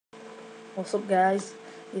What's up guys,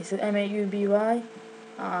 this is MAUBY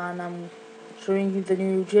and I'm showing you the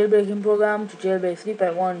new jailbreaking program to jailbreak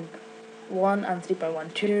 3.11 and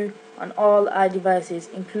 3.12 on all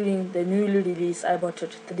iDevices including the newly released iPod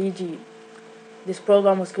Touch 3G. This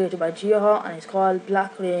program was created by Jailbreak and it's called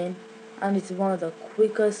Blackra1n, and it's one of the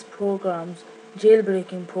quickest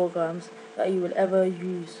jailbreaking programs that you will ever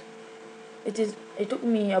use. It took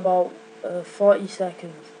me about 40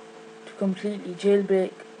 seconds to completely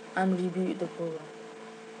jailbreak and reboot the program.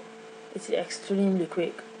 It's extremely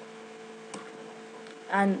quick,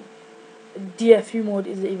 and DFU mode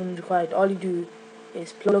isn't even required. All you do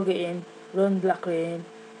is plug it in, run Blackra1n,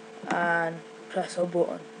 and press a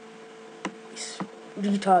button. It's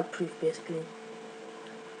retard proof basically.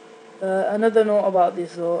 Another note about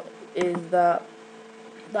this though is that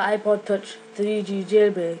the iPod Touch 3G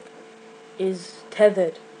jailbreak is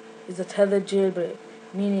tethered. It's a tethered jailbreak,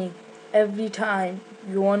 meaning every time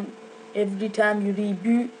you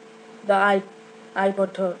reboot the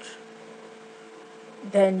iPod Touch,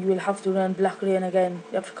 then you will have to run Blackra1n again.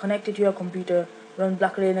 You have to connect it to your computer, run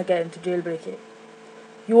Blackra1n again to jailbreak it.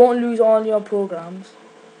 You won't lose all your programs,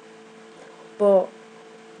 but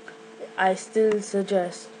I still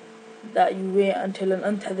suggest that you wait until an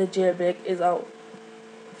untethered jailbreak is out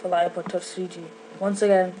for the iPod Touch 3G. Once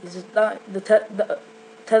again, the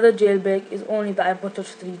tethered jailbreak is only the iPod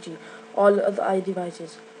Touch 3G. All other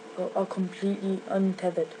iDevices are completely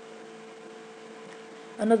untethered.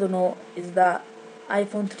 Another note is that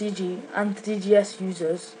iPhone 3G and 3GS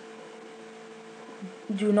users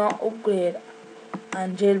do not upgrade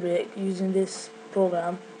and jailbreak using this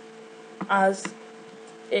program, as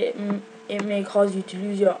it may cause you to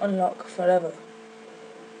lose your unlock forever.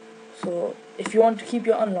 So if you want to keep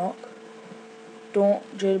your unlock, don't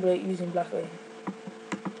jailbreak using Blackra1n.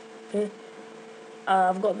 Okay,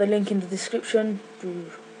 I've got the link in the description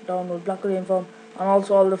to download Blackra1n from, and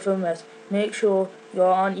also all the firmwares. Make sure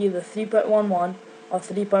you're on either 3.11 or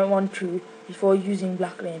 3.12 before using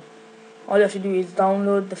Blackra1n. All you have to do is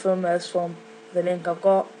download the firmwares from the link I've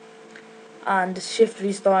got, and shift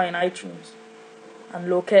restart in iTunes and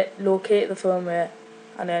locate the firmware,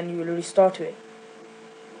 and then you will restore to it.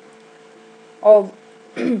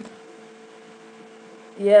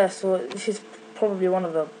 Yeah, so this is probably one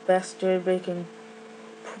of the best jailbreaking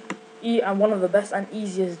and one of the best and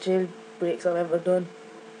easiest jailbreaks I've ever done.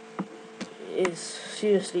 It's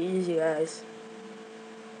seriously easy, guys.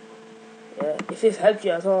 Yeah, if this helped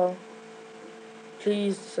you at all,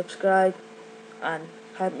 please subscribe and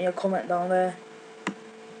type me a comment down there.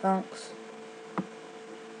 Thanks.